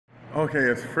Okay,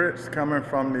 it's Fritz coming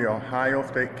from the Ohio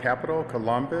State Capitol,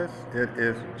 Columbus. It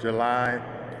is July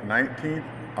 19th,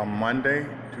 a Monday,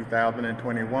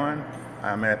 2021.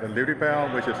 I'm at the Liberty Bell,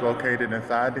 which is located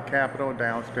inside the Capitol,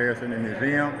 downstairs in the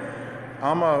museum.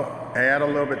 I'm going to add a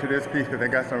little bit to this piece because they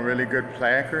got some really good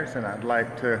placards, and I'd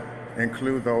like to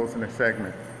include those in the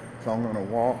segment. So I'm going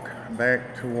to walk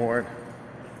back toward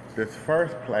this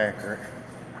first placard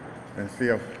and see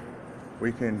if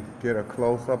we can get a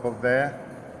close-up of that.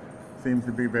 Seems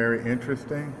to be very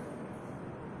interesting.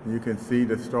 You can see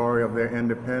the story of their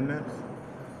independence.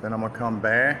 Then I'm gonna come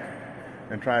back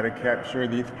and try to capture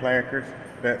these placards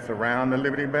that surround the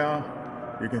Liberty Bell.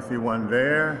 You can see one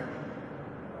there.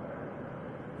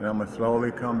 And I'm gonna slowly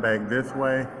come back this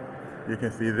way. You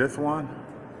can see this one.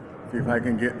 See if I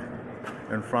can get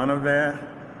in front of that,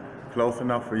 close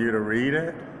enough for you to read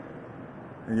it.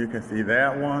 And you can see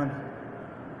that one.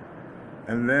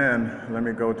 And then let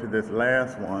me go to this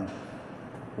last one,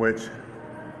 which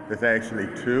is actually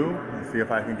two, and see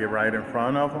if I can get right in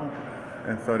front of them,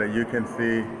 and so that you can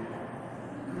see,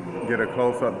 get a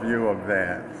close-up view of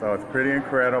that. So it's pretty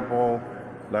incredible,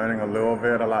 learning a little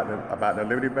bit about the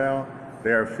Liberty Bell.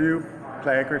 There are a few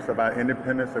placards about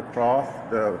independence across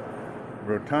the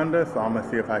rotunda, so I'm gonna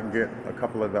see if I can get a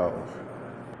couple of those.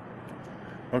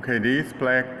 Okay, these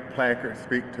placards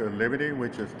speak to liberty,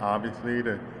 which is obviously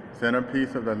the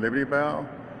centerpiece of the Liberty Bell.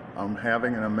 I'm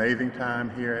having an amazing time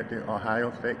here at the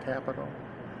Ohio State Capitol.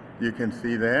 You can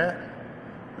see that.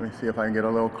 Let me see if I can get a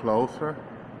little closer,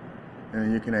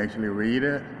 and you can actually read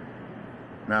it.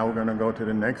 Now we're going to go to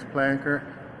the next placard.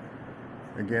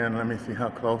 Again, let me see how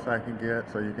close I can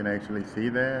get so you can actually see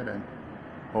that, and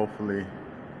hopefully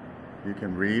you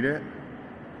can read it.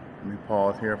 Let me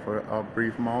pause here for a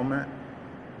brief moment.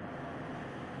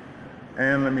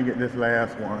 And let me get this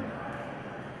last one.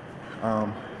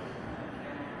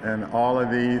 And all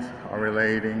of these are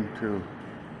relating to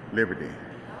liberty.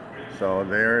 So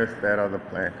there is that other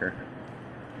placard.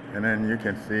 And then you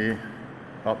can see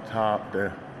up top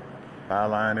the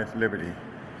byline is liberty.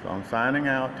 So I'm signing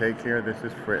out. Take care. This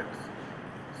is Fritz.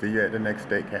 See you at the next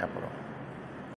state capitol.